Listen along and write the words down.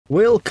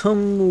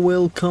Welcome,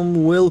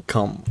 welcome,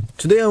 welcome.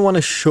 Today I want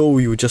to show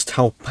you just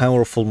how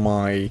powerful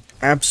my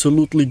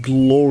absolutely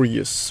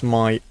glorious,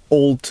 my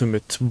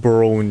ultimate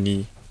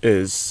brony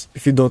is.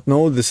 If you don't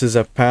know, this is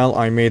a pal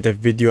I made a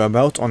video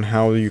about on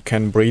how you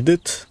can breed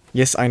it.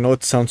 Yes, I know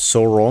it sounds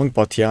so wrong,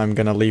 but yeah, I'm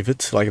gonna leave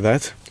it like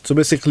that. So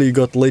basically you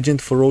got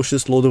Legend,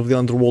 Ferocious, Lord of the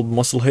Underworld,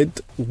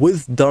 Musclehead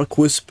with Dark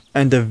Wisp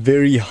and a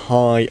very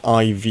high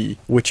IV,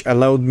 which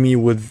allowed me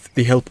with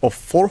the help of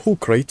 4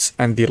 hook rates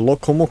and the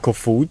Lokomoko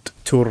food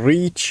to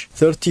reach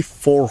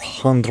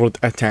 3400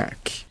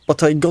 attack.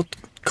 But I got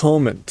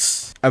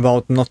comments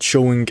about not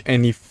showing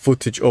any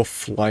footage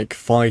of like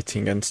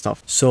fighting and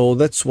stuff, so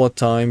that's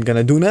what I'm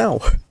gonna do now.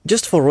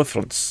 Just for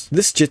reference,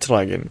 this Jet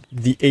Dragon,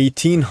 the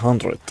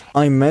 1800,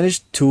 I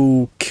managed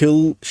to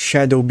kill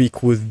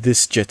Shadowbeak with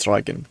this Jet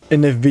Dragon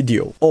in a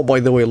video. Oh, by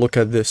the way, look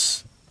at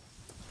this.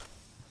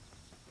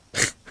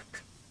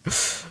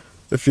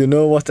 If you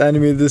know what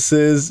anime this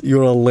is,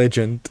 you're a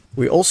legend.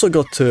 We also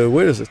got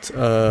where is it?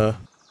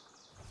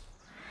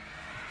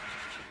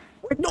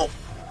 Wait, no.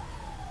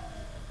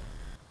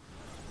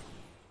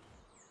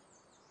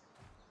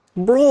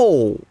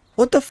 Bro,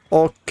 what the f—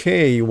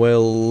 Okay,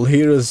 well,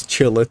 here is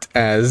Chillet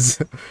as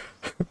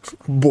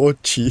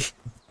Bochi.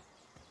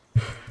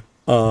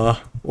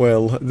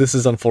 Well, this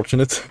is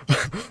unfortunate.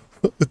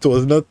 It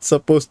was not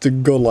supposed to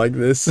go like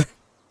this.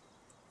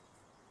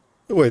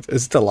 Wait,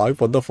 is it alive?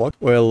 What the fuck?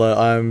 Well,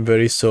 I'm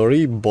very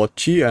sorry,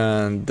 Bochi,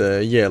 and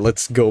yeah,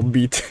 let's go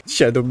beat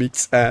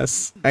Shadowbeak's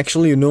ass.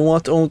 Actually, you know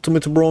what,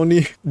 Ultimate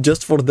Brony?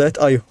 Just for that,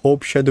 I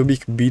hope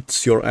Shadowbeak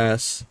beats your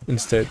ass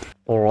instead.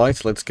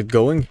 Alright, let's get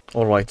going.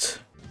 Alright.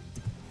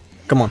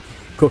 Come on,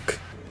 cook.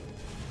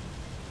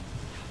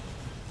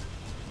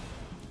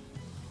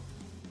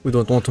 We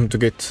don't want him to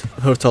get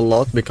hurt a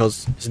lot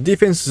because his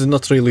defense is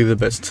not really the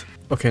best.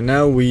 Okay,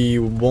 now we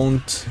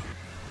won't...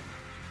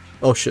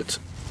 Oh shit.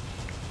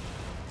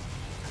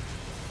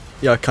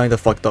 Yeah, I kinda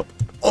fucked up.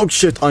 Oh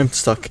shit, I'm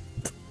stuck.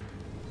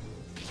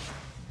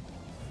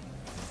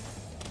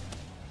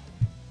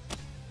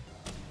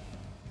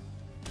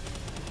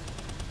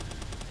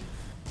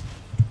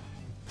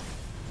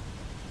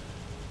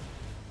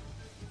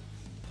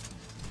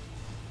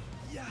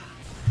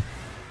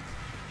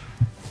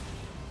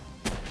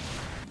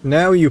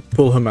 Now you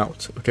pull him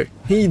out. Okay.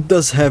 He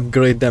does have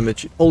great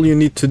damage. All you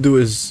need to do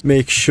is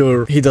make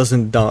sure he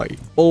doesn't die.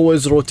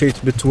 Always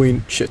rotate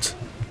between... Shit.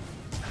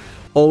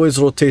 Always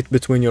rotate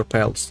between your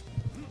pals.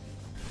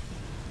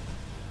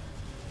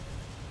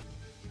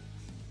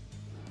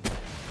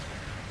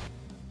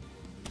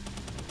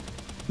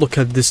 Look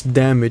at this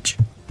damage.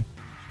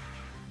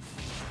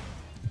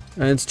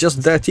 And it's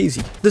just that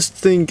easy. This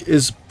thing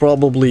is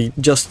probably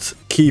just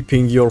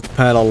keeping your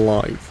pal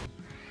alive.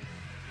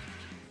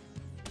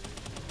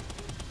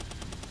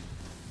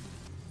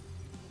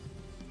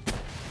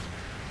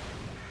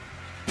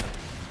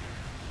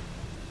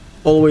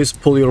 Always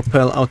pull your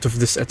pal out of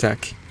this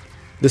attack.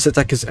 This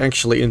attack is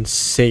actually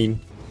insane.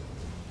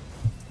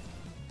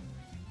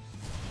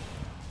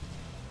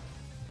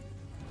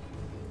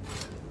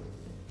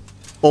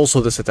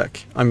 Also this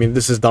attack. I mean,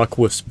 this is Dark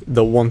Wisp,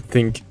 the one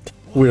thing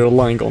we're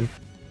relying on.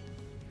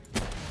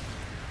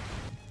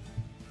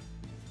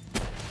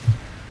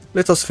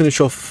 Let us finish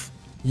off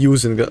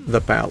using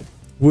the pal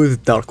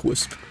with Dark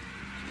Wisp.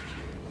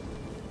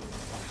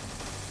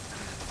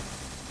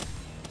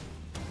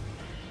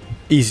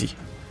 Easy.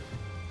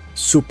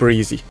 Super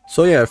easy.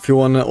 So yeah, if you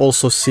wanna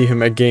also see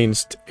him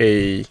against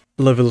a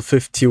level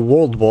 50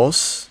 world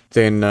boss,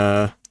 then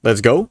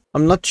let's go.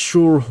 I'm not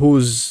sure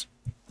who's...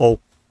 Oh.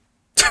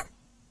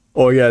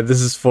 Oh yeah,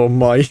 this is for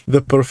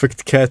the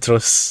perfect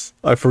Catras.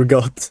 I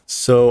forgot.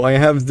 So I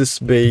have this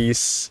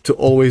base to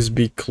always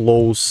be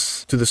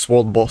close to this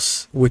world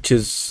boss, which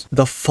is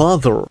the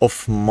father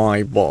of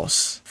my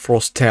boss,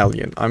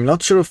 Frostallion. I'm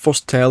not sure if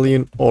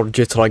Frostallion or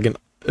Jet Dragon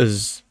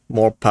is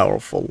more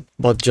powerful,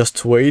 but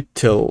just wait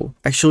till...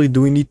 Actually,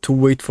 do we need to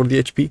wait for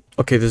the HP?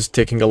 Okay, this is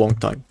taking a long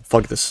time.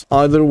 Fuck this.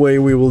 Either way,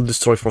 we will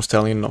destroy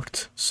Frostallion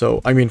Noct.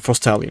 So, I mean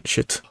Frostallion,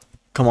 shit.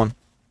 Come on.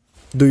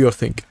 Do your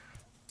thing.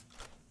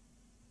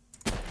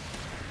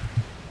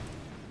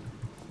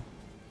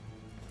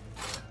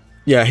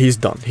 Yeah, he's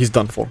done. He's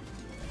done for.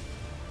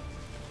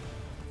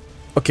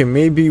 Okay,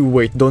 maybe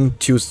wait,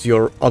 don't use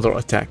your other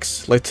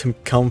attacks. Let him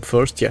come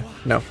first. Yeah,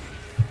 no.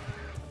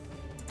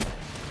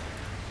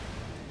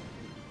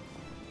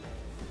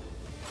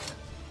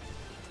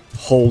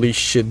 Holy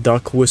shit,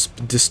 Dark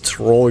Wisp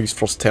destroys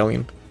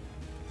Frostallion.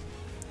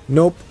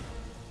 Nope.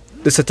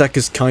 This attack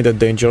is kinda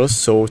dangerous,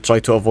 so try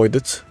to avoid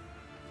it.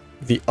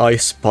 The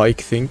ice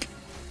spike thing.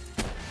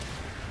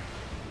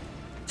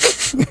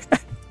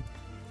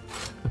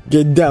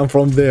 Get down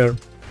from there.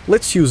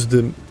 Let's use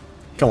the...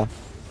 Come on.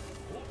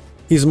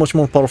 He's much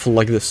more powerful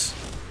like this.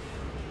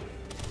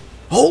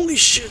 Holy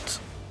shit!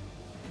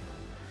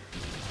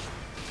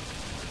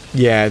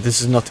 Yeah,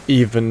 this is not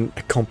even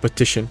a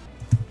competition.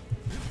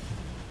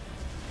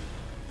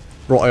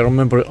 Bro, I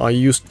remember I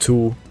used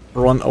to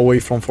run away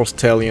from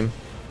Frostallion.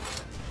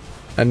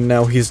 And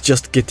now he's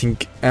just getting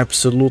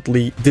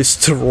absolutely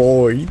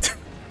destroyed.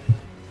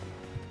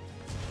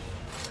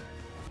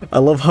 I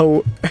love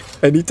how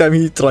anytime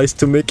he tries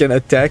to make an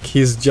attack,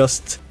 he's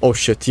just... Oh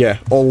shit, yeah.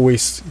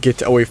 Always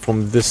get away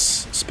from this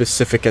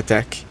specific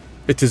attack.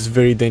 It is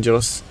very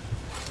dangerous.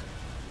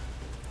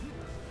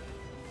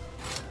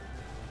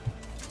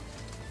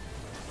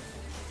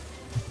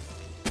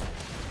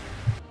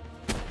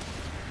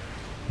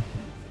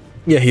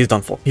 Yeah, he's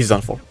done for. He's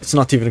done for. It's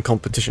not even a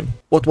competition.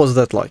 What was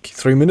that like?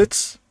 3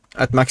 minutes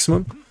at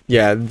maximum?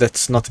 Yeah,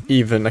 that's not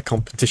even a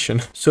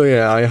competition. So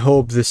yeah, I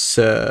hope this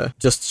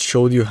just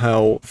showed you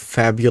how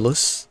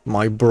fabulous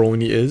my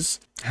brony is,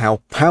 how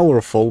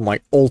powerful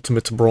my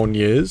ultimate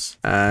brony is,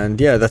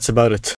 and yeah, that's about it.